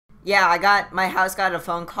Yeah, my house got a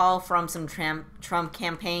phone call from some Trump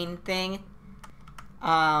campaign thing.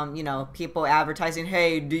 You know, people advertising,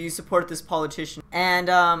 hey, do you support this politician? And,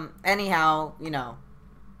 anyhow, you know,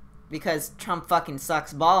 because Trump fucking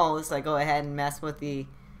sucks balls, I go ahead and mess with the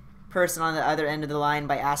person on the other end of the line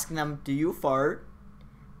by asking them, do you fart?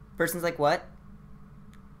 Person's like, what?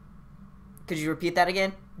 Could you repeat that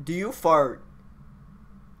again? Do you fart?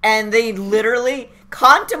 And they literally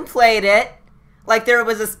contemplate it, like there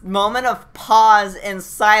was this moment of pause and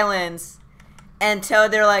silence until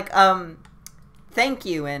they're like, thank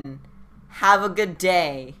you and have a good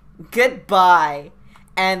day. Goodbye.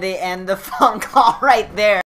 And they end the phone call right there.